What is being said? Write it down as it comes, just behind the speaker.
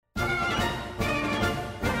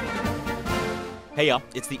Hey, y'all.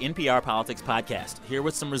 It's the NPR Politics Podcast, here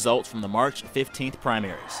with some results from the March 15th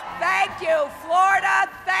primaries. Thank you, Florida.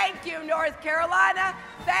 Thank you, North Carolina.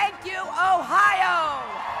 Thank you, Ohio.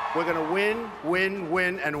 We're going to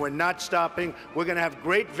win, and we're not stopping. We're going to have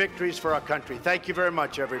great victories for our country. Thank you very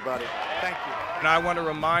much, everybody. Thank you. And I want to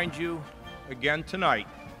remind you again tonight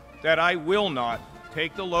that I will not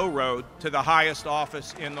take the low road to the highest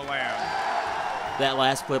office in the land. That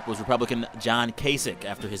last clip was Republican John Kasich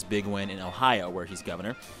after his big win in Ohio, where he's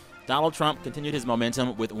governor. Donald Trump continued his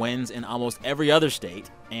momentum with wins in almost every other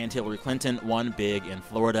state, and Hillary Clinton won big in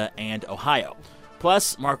Florida and Ohio.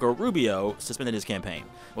 Plus, Marco Rubio suspended his campaign.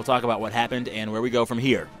 We'll talk about what happened and where we go from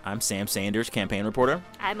here. I'm Sam Sanders, campaign reporter.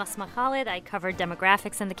 I'm Asma Khalid. I covered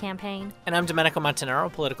demographics in the campaign. And I'm Domenico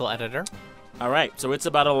Montanaro, political editor. All right, so it's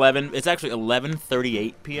about 11. It's actually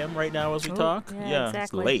 11:38 p.m. right now as we talk. Yeah,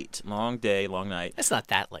 exactly. It's late. Long day, long night. It's not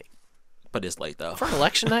that late. But it's late, though. For an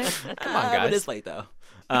election night? Come on, guys. But it's late, though.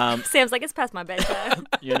 Sam's like, it's past my bedtime.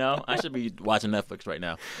 You know, I should be watching Netflix right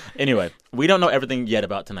now. Anyway, we don't know everything yet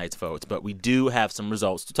about tonight's votes, but we do have some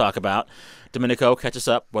results to talk about. Domenico, catch us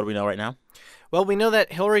up. What do we know right now? Well, we know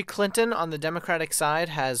that Hillary Clinton on the Democratic side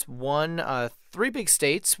has won 3 big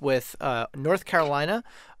states with North Carolina,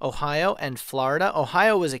 Ohio, and Florida.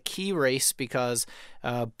 Ohio was a key race because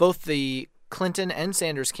both the Clinton and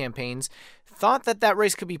Sanders campaigns thought that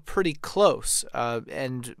race could be pretty close,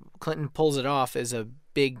 and Clinton pulls it off is a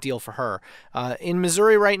big deal for her. In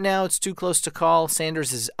Missouri right now, it's too close to call.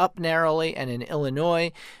 Sanders is up narrowly, and in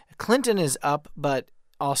Illinois, Clinton is up, but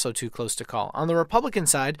also too close to call. On the Republican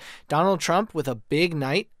side, Donald Trump with a big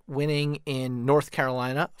night, winning in North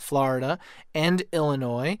Carolina, Florida, and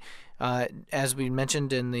Illinois. As we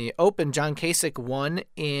mentioned in the open, John Kasich won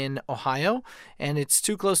in Ohio, and it's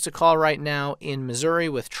too close to call right now in Missouri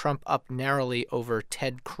with Trump up narrowly over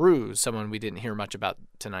Ted Cruz, someone we didn't hear much about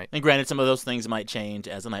tonight. And granted, some of those things might change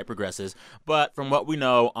as the night progresses, but from what we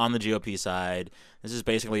know on the GOP side, this is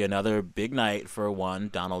basically another big night for one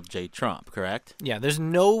Donald J. Trump, correct? Yeah, there's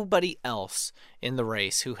nobody else in the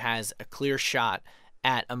race who has a clear shot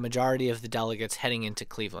at a majority of the delegates heading into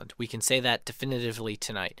Cleveland. We can say that definitively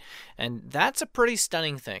tonight. And that's a pretty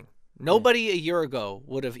stunning thing. Nobody a year ago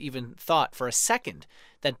would have even thought for a second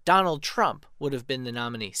that Donald Trump would have been the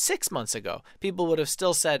nominee. 6 months ago, people would have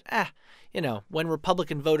still said, when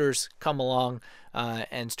Republican voters come along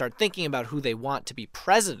and start thinking about who they want to be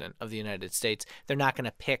president of the United States, they're not going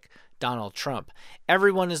to pick Donald Trump.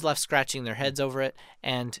 Everyone is left scratching their heads over it,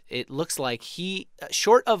 and it looks like he,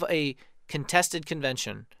 short of a contested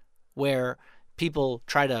convention where people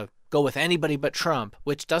try to go with anybody but Trump,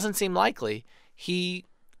 which doesn't seem likely, he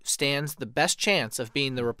stands the best chance of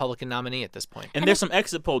being the Republican nominee at this point. And there's some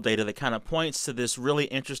exit poll data that kind of points to this really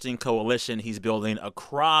interesting coalition he's building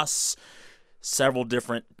across several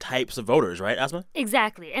different types of voters, right, Asma?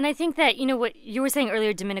 Exactly. And I think that, what you were saying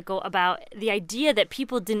earlier, Domenico, about the idea that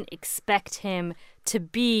people didn't expect him to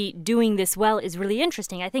be doing this well is really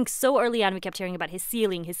interesting. I think so early on we kept hearing about his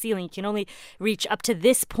ceiling. He can only reach up to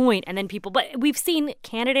this point, and then but we've seen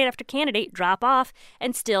candidate after candidate drop off,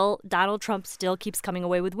 and still Donald Trump still keeps coming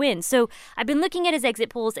away with wins. So I've been looking at his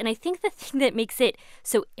exit polls, and I think the thing that makes it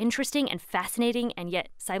so interesting and fascinating and yet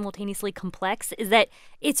simultaneously complex is that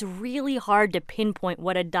it's really hard to pinpoint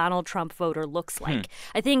what a Donald Trump voter looks like.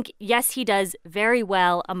 I think, yes, he does very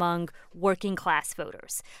well among working class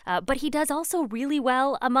voters, but he does also really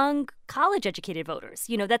well among college-educated voters.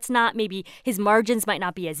 That's not, maybe his margins might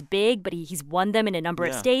not be as big, but he's won them in a number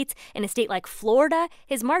of states. In a state like Florida,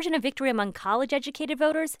 his margin of victory among college-educated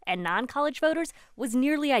voters and non-college voters was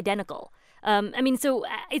nearly identical. So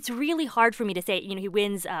it's really hard for me to say, he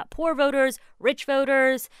wins poor voters, rich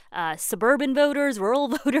voters, suburban voters, rural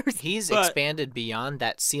voters. He's expanded beyond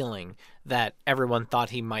that ceiling that everyone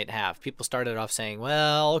thought he might have. People started off saying,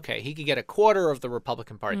 well, okay, he could get a quarter of the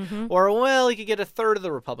Republican Party, or, well, he could get a third of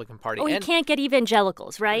the Republican Party. Oh, he can't get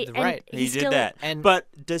evangelicals, right? Right. He did that. But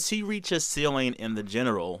does he reach a ceiling in the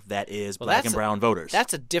general that is black and brown voters?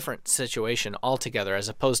 That's a different situation altogether as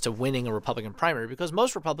opposed to winning a Republican primary, because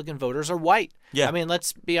most Republican voters are white. Yeah. I mean,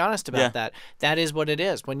 let's be honest about that. That is what it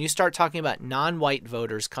is. When you start talking about non-white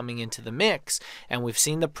voters coming into the mix, and we've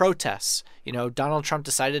seen the protests, Donald Trump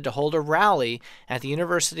decided to hold a rally at the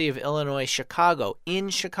University of Illinois, Chicago,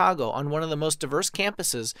 on one of the most diverse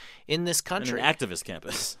campuses in this country. An activist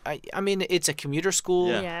campus. I mean, it's a commuter school.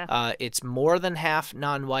 Yeah. It's more than half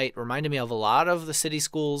non-white. Reminded me of a lot of the city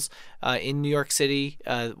schools in New York City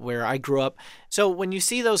where I grew up. So when you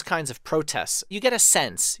see those kinds of protests, you get a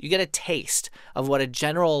sense, you get a taste of what a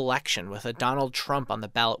general election with a Donald Trump on the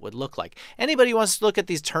ballot would look like. Anybody who wants to look at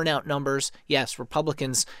these turnout numbers, yes,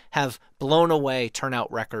 Republicans have blown away turnout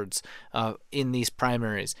records in these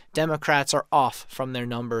primaries. Democrats are off from their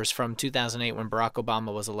numbers from 2008 when Barack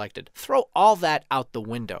Obama was elected. Throw all that out the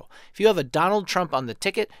window. If you have a Donald Trump on the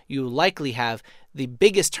ticket, you likely have the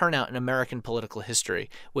biggest turnout in American political history,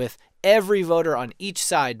 with every voter on each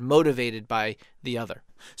side motivated by the other.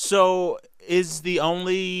 So is the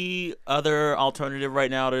only other alternative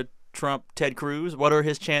right now to Trump Ted Cruz? What are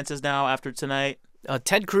his chances now after tonight?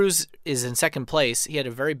 Ted Cruz is in second place. He had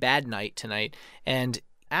a very bad night tonight, and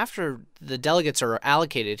after the delegates are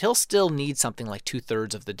allocated, he'll still need something like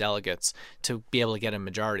 2/3 of the delegates to be able to get a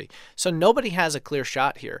majority. So nobody has a clear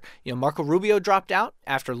shot here. Marco Rubio dropped out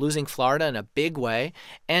after losing Florida in a big way,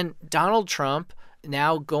 and Donald Trump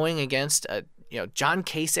now going against John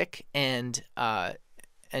Kasich and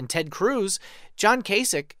Ted Cruz. John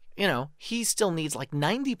Kasich, he still needs like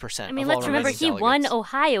 90%. I mean, of all let's remember he delegates. won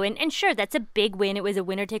Ohio, and sure, that's a big win. It was a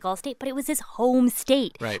winner-take-all state, but it was his home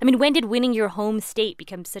state. Right. I mean, when did winning your home state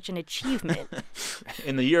become such an achievement?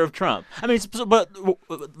 In the year of Trump. I mean, but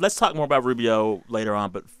let's talk more about Rubio later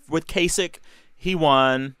on. But with Kasich, he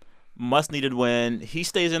won. Must-needed win. He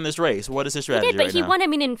stays in this race. What is his strategy He did, but right he now? won,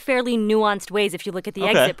 in fairly nuanced ways if you look at the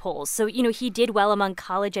exit polls. So, he did well among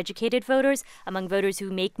college-educated voters, among voters who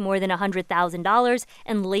make more than $100,000,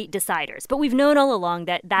 and late deciders. But we've known all along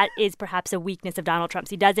that is perhaps a weakness of Donald Trump's.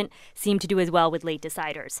 He doesn't seem to do as well with late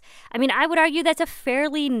deciders. I mean, I would argue that's a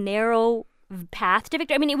fairly narrow path to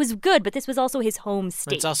victory. I mean, it was good, but this was also his home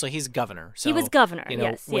state. It's also, he's governor. So, he was governor,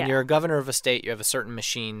 yes. When you're a governor of a state, you have a certain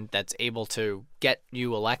machine that's able to get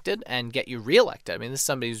you elected and get you reelected. I mean, this is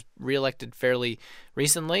somebody who's reelected fairly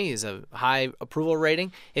recently. He's a high approval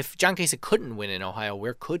rating. If John Kasich couldn't win in Ohio,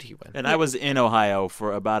 where could he win? And I was in Ohio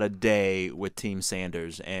for about a day with Team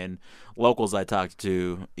Sanders, and locals I talked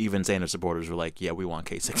to, even Sanders supporters, were like, yeah, we want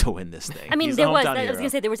Kasich to win this thing. I mean, He's there the was, hometown I was going hero. to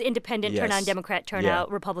say, there was independent Yes. turnout, Democrat turnout,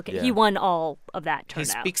 Yeah. Republican. Yeah. He won all of that He turnout.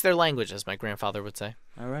 speaks their language, as my grandfather would say.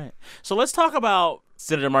 All right. So let's talk about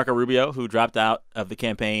Senator Marco Rubio, who dropped out of the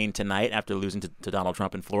campaign tonight after losing to Donald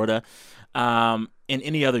Trump in Florida. In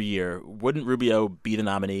any other year, wouldn't Rubio be the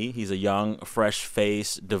nominee? He's a young, fresh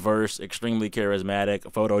face, diverse, extremely charismatic,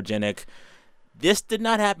 photogenic. This did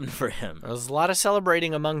not happen for him. There was a lot of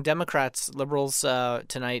celebrating among Democrats, liberals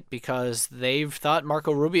tonight, because they've thought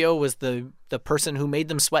Marco Rubio was the person who made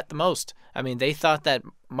them sweat the most. I mean, they thought that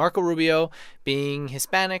Marco Rubio, being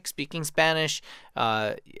Hispanic, speaking Spanish,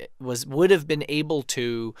 would have been able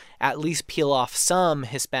to at least peel off some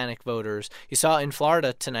Hispanic voters. You saw in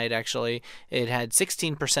Florida tonight, actually, it had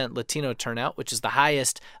 16% Latino turnout, which is the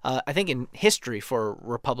highest, I think, in history for a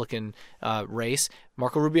Republican race.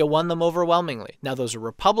 Marco Rubio won them overwhelmingly. Now, those are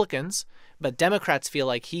Republicans, but Democrats feel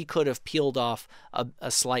like he could have peeled off a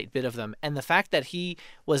slight bit of them. And the fact that he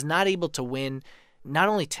was not able to win not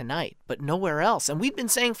only tonight, but nowhere else. And we've been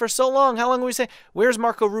saying for so long, how long have we say, where's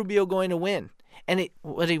Marco Rubio going to win? And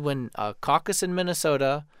what did he win? A caucus in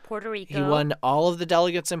Minnesota. Puerto Rico. He won all of the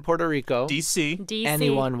delegates in Puerto Rico. D.C. And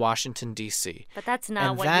he won Washington, D.C. But that's not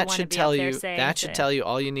And what that you want should to be tell out there you. saying. That should tell you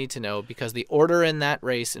all you need to know, because the order in that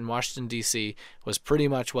race in Washington, D.C. was pretty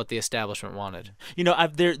much what the establishment wanted. You know,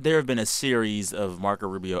 there have been a series of Marco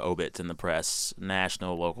Rubio obits in the press,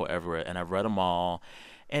 national, local, everywhere, and I've read them all.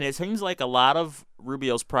 And it seems like a lot of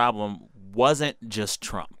Rubio's problem wasn't just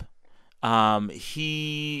Trump.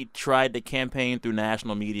 He tried to campaign through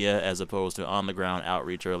national media as opposed to on-the-ground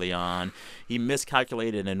outreach early on. He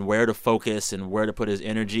miscalculated in where to focus and where to put his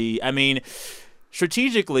energy. I mean,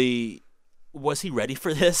 strategically, was he ready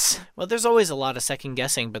for this? Well, there's always a lot of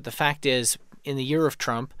second-guessing, but the fact is, in the year of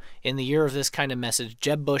Trump, in the year of this kind of message,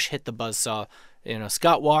 Jeb Bush hit the buzzsaw.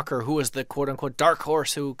 Scott Walker, who was the quote-unquote dark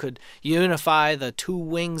horse who could unify the two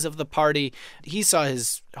wings of the party, he saw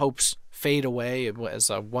his hopes fade away, as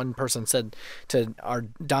one person said to our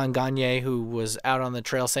Don Gagne, who was out on the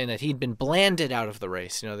trail, saying that he'd been blanded out of the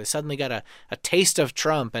race. They suddenly got a taste of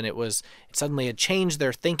Trump, and it suddenly had changed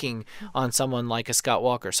their thinking on someone like a Scott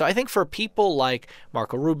Walker. So I think for people like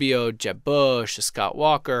Marco Rubio, Jeb Bush, Scott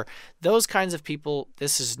Walker, those kinds of people,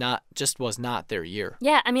 this was not their year.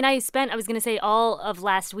 Yeah, I mean, I was going to say all of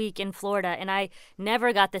last week in Florida, and I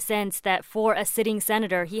never got the sense that for a sitting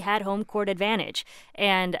senator, he had home court advantage.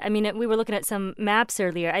 And, I mean, we were looking at some maps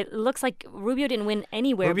earlier. It looks like Rubio didn't win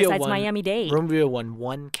anywhere besides Miami-Dade. Rubio won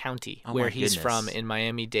one county where he's goodness. from in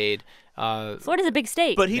Miami-Dade. Florida's a big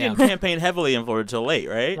state. But he didn't campaign heavily in Florida till late,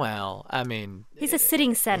 right? Well, I mean, He's a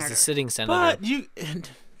sitting senator. He's a sitting senator. But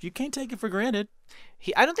you can't take it for granted.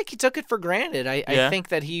 I don't think he took it for granted. I think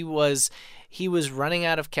that he was running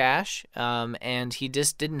out of cash, and he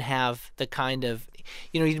just didn't have the kind of,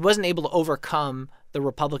 he wasn't able to overcome the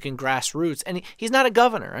Republican grassroots. And he's not a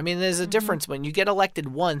governor. I mean, there's a difference when you get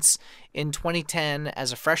elected once in 2010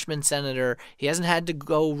 as a freshman senator. He hasn't had to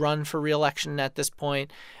go run for re-election at this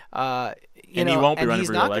point. He won't be running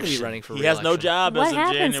for re-election. He's not going to be running for He re-election. has no job What as of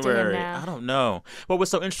happens to him January. now? I don't know. What was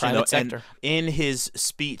so interesting, Private though, sector. in his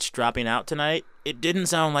speech dropping out tonight, it didn't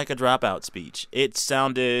sound like a dropout speech. It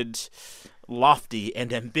sounded lofty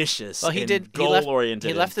and ambitious and goal-oriented.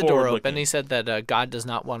 He left the and door forward-looking. open. He said that God does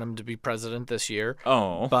not want him to be president this year.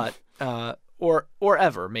 Oh. But or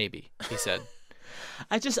ever, maybe, he said.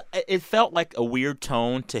 It felt like a weird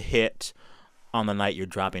tone to hit on the night you're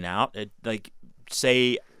dropping out.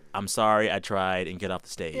 Say, I'm sorry, I tried, and get off the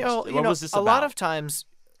stage. What was this about? A lot of times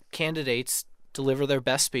candidates deliver their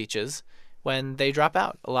best speeches when they drop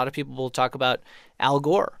out. A lot of people will talk about Al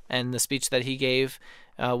Gore and the speech that he gave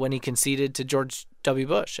when he conceded to George W.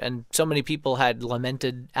 Bush. And so many people had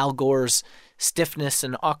lamented Al Gore's stiffness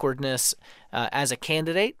and awkwardness as a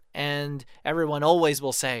candidate. And everyone always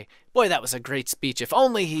will say, boy, that was a great speech. If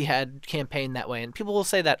only he had campaigned that way. And people will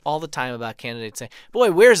say that all the time about candidates, saying,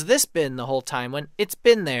 boy, where's this been the whole time? When it's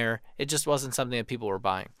been there, it just wasn't something that people were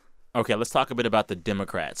buying. Okay, let's talk a bit about the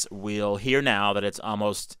Democrats. We'll hear now that it's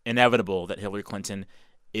almost inevitable that Hillary Clinton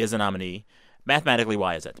is a nominee. Mathematically,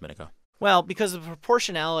 why is that, Domenico? Well, because the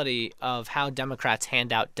proportionality of how Democrats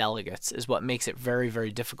hand out delegates is what makes it very,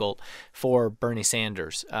 very difficult for Bernie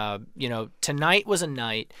Sanders. Tonight was a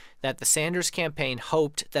night that the Sanders campaign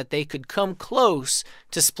hoped that they could come close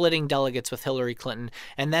to splitting delegates with Hillary Clinton,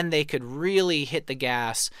 and then they could really hit the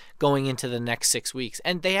gas going into the next 6 weeks.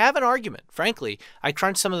 And they have an argument. Frankly, I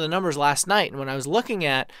crunched some of the numbers last night, and when I was looking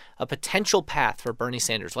at a potential path for Bernie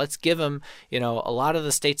Sanders, let's give him, a lot of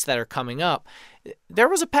the states that are coming up, there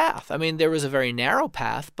was a path. I mean, there was a very narrow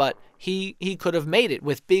path, but he could have made it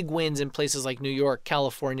with big wins in places like New York,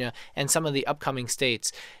 California, and some of the upcoming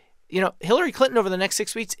states. Hillary Clinton over the next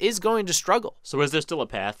 6 weeks is going to struggle. So is there still a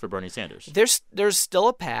path for Bernie Sanders? There's still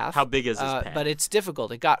a path. How big is this path? But it's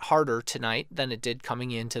difficult. It got harder tonight than it did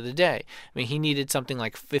coming into the day. I mean, he needed something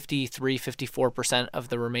like 53, 54% of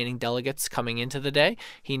the remaining delegates coming into the day.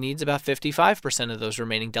 He needs about 55% of those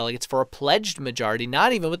remaining delegates for a pledged majority,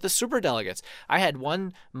 not even with the superdelegates. I had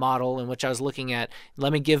one model in which I was looking at,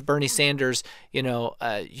 let me give Bernie Sanders,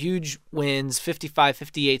 huge wins, 55,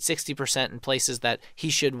 58, 60% in places that he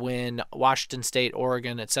should win. Washington State,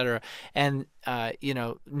 Oregon, etc., and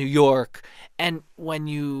New York. And when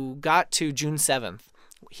you got to June 7th,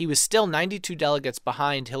 he was still 92 delegates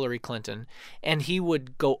behind Hillary Clinton, and he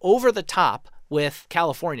would go over the top with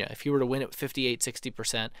California if he were to win it with 58,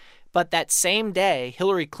 60%. But that same day,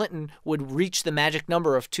 Hillary Clinton would reach the magic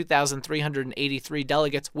number of 2,383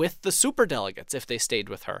 delegates with the superdelegates if they stayed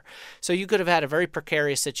with her. So you could have had a very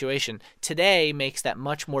precarious situation. Today makes that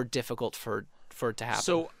much more difficult for it to happen.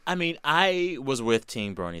 So, I mean, I was with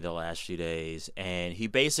Team Bernie the last few days, and he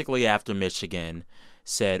basically, after Michigan,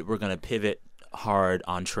 said we're going to pivot hard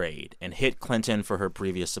on trade and hit Clinton for her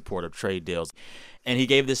previous support of trade deals. And he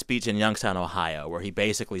gave this speech in Youngstown, Ohio, where he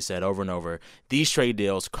basically said over and over, these trade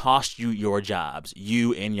deals cost you your jobs,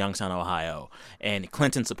 you in Youngstown, Ohio. And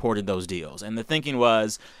Clinton supported those deals. And the thinking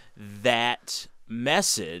was that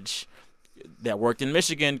message that worked in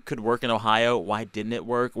Michigan could work in Ohio. Why didn't it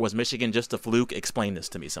work? Was Michigan just a fluke? Explain this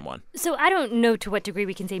to me, someone. So I don't know to what degree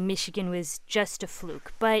we can say Michigan was just a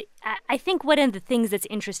fluke, but I think one of the things that's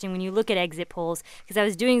interesting when you look at exit polls, because I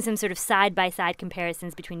was doing some sort of side-by-side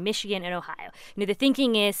comparisons between Michigan and Ohio. The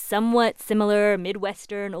thinking is somewhat similar,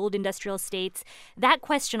 Midwestern, old industrial states. That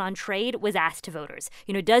question on trade was asked to voters.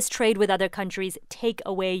 Does trade with other countries take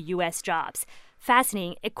away U.S. jobs?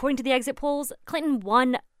 Fascinating. According to the exit polls, Clinton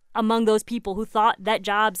won among those people who thought that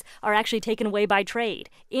jobs are actually taken away by trade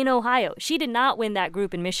in Ohio. She did not win that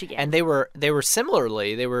group in Michigan. And they were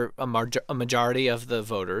similarly, they were a majority of the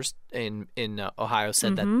voters in Ohio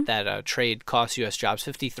said that trade costs U.S. jobs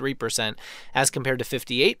 53% as compared to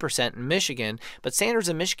 58% in Michigan. But Sanders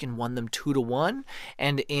and Michigan won them 2-1.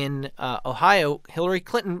 And in Ohio, Hillary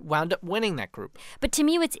Clinton wound up winning that group. But to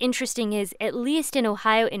me, what's interesting is, at least in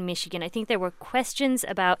Ohio and Michigan, I think there were questions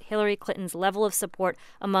about Hillary Clinton's level of support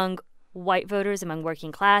among white voters, among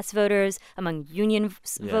working class voters, among union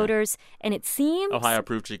voters. And it seems Ohio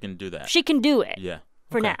proved she can do that. She can do it. Yeah.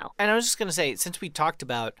 For now. And I was just going to say, since we talked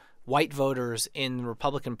about white voters in the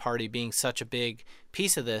Republican Party being such a big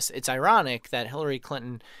piece of this, it's ironic that Hillary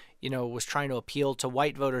Clinton, was trying to appeal to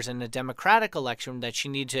white voters in the Democratic election that she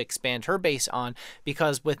needed to expand her base on,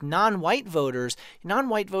 because with non-white voters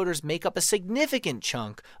make up a significant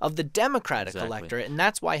chunk of the Democratic electorate, and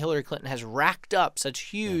that's why Hillary Clinton has racked up such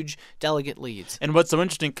huge delegate leads. And what's so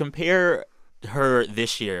interesting, compare her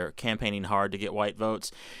this year campaigning hard to get white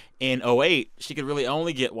votes in 2008, she could really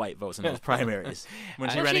only get white votes in those primaries when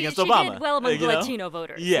she ran against she Obama. did well among the Latino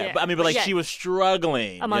voters. Yeah, but she was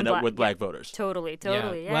struggling with black voters. Totally,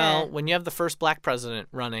 yeah. Well, when you have the first black president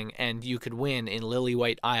running and you could win in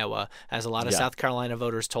lily-white Iowa, as a lot of South Carolina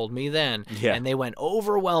voters told me then, and they went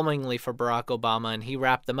overwhelmingly for Barack Obama and he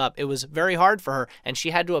wrapped them up, it was very hard for her, and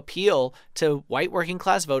she had to appeal to white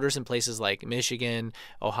working-class voters in places like Michigan,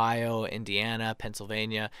 Ohio, Indiana,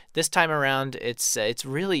 Pennsylvania. This time around, it's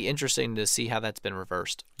really interesting to see how that's been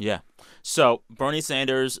reversed. Yeah. So Bernie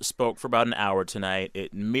Sanders spoke for about an hour tonight.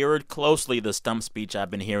 It mirrored closely the stump speech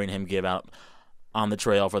I've been hearing him give out on the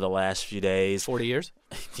trail for the last few days. 40 years?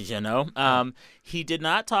 He did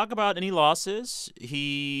not talk about any losses.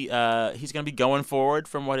 He's going to be going forward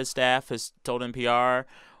from what his staff has told NPR.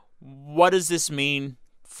 What does this mean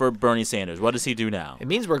for Bernie Sanders? What does he do now? It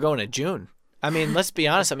means we're going to June. I mean, let's be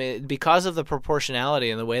honest. I mean, because of the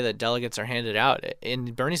proportionality and the way that delegates are handed out,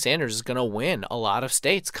 and Bernie Sanders is going to win a lot of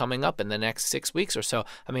states coming up in the next 6 weeks or so.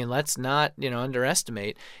 I mean, let's not,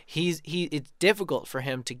 underestimate. It's difficult for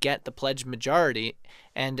him to get the pledged majority,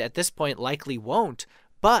 and at this point likely won't.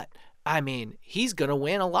 But I mean, he's going to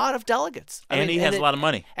win a lot of delegates. He has a lot of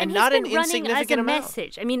money. And he's not been an insignificant running amount. as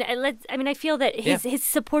a message. I feel that his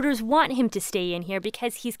supporters want him to stay in here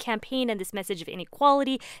because he's campaigned on this message of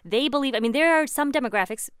inequality. They believe, there are some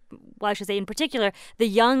demographics, well, I should say in particular, the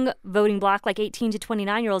young voting bloc, like 18 to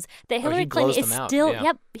 29-year-olds, that Hillary Clinton is still,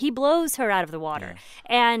 he blows her out of the water.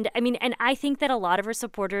 Yeah. And I think that a lot of her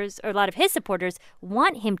supporters, or a lot of his supporters,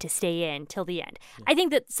 want him to stay in till the end. Yeah. I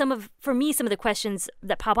think that some of the questions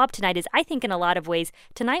that pop up tonight is, I think in a lot of ways,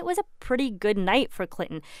 tonight was a pretty good night for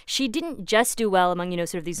Clinton. She didn't just do well among,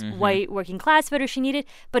 sort of these white working class voters she needed,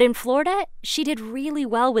 but in Florida, she did really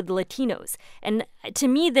well with the Latinos. And to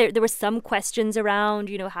me, there were some questions around,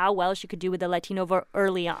 how well she could do with the Latino vote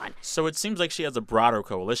early on. So it seems like she has a broader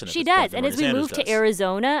coalition. She does. And as we move to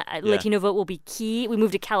Arizona, Latino vote will be key. We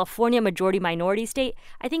move to California, majority minority state.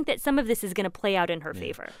 I think that some of this is going to play out in her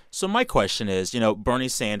favor. So my question is, Bernie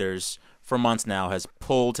Sanders for months now has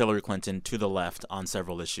pulled Hillary Clinton to the left on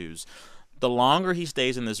several issues. The longer he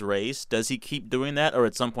stays in this race, does he keep doing that, or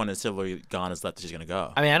at some point is Hillary gone as left as she's going to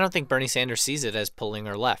go? I don't think Bernie Sanders sees it as pulling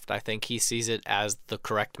her left. I think he sees it as the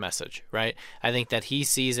correct message, right? I think that he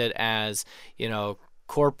sees it as,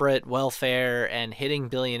 corporate welfare and hitting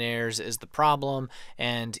billionaires is the problem,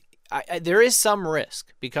 and there is some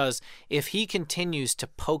risk, because if he continues to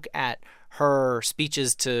poke at her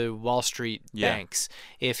speeches to Wall Street banks,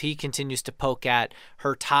 if he continues to poke at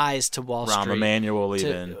her ties to Wall Street. Rahm Emanuel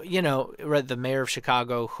even. The mayor of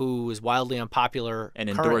Chicago, who is wildly unpopular and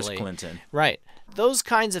currently. endorsed Clinton. Right. Those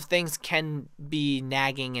kinds of things can be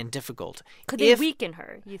nagging and difficult. Could they weaken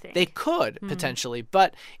her, you think? They could, potentially.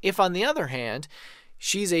 But if, on the other hand,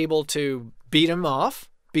 she's able to beat him off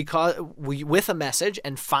with a message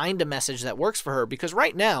and find a message that works for her, because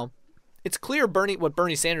right now, it's clear what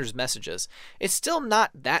Bernie Sanders' message is. It's still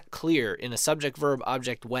not that clear in a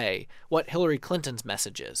subject-verb-object way what Hillary Clinton's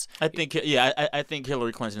message is. I think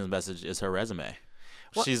Hillary Clinton's message is her resume.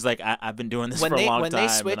 Well, she's like, I've been doing this for a long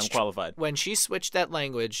time, and I'm qualified. When she switched that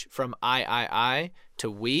language from I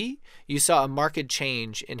to we, you saw a marked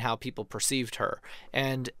change in how people perceived her.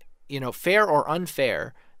 And, fair or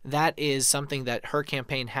unfair, that is something that her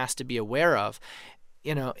campaign has to be aware of.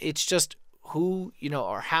 It's just who,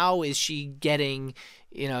 or how is she getting,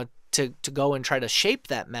 to go and try to shape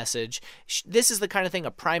that message. This is the kind of thing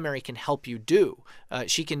a primary can help you do.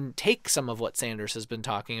 She can take some of what Sanders has been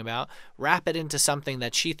talking about, wrap it into something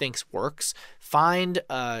that she thinks works, find,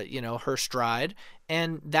 her stride,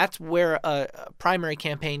 and that's where a primary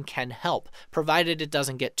campaign can help, provided it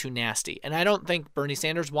doesn't get too nasty. And I don't think Bernie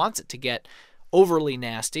Sanders wants it to get overly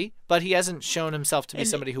nasty, but he hasn't shown himself to be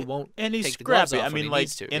somebody who won't take the gloves off when he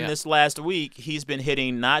needs to. In this last week, he's been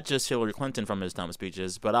hitting not just Hillary Clinton from his stump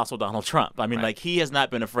speeches, but also Donald Trump. He has not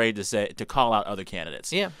been afraid to call out other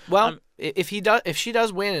candidates. Yeah. Well, if she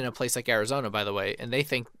does win in a place like Arizona, by the way, and they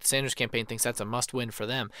think the Sanders campaign thinks that's a must-win for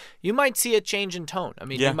them, you might see a change in tone.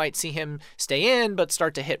 You might see him stay in, but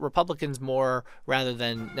start to hit Republicans more rather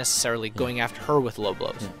than necessarily going after her with low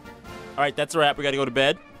blows. Yeah. All right, that's a wrap. We got to go to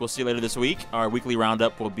bed. We'll see you later this week. Our weekly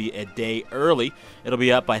roundup will be a day early. It'll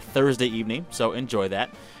be up by Thursday evening, so enjoy that.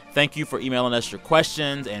 Thank you for emailing us your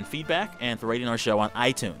questions and feedback, and for rating our show on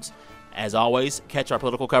iTunes. As always, catch our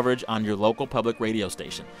political coverage on your local public radio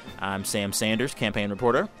station. I'm Sam Sanders, campaign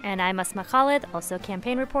reporter. And I'm Asma Khalid, also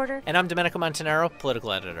campaign reporter. And I'm Domenico Montanaro,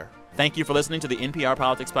 political editor. Thank you for listening to the NPR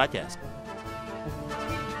Politics Podcast.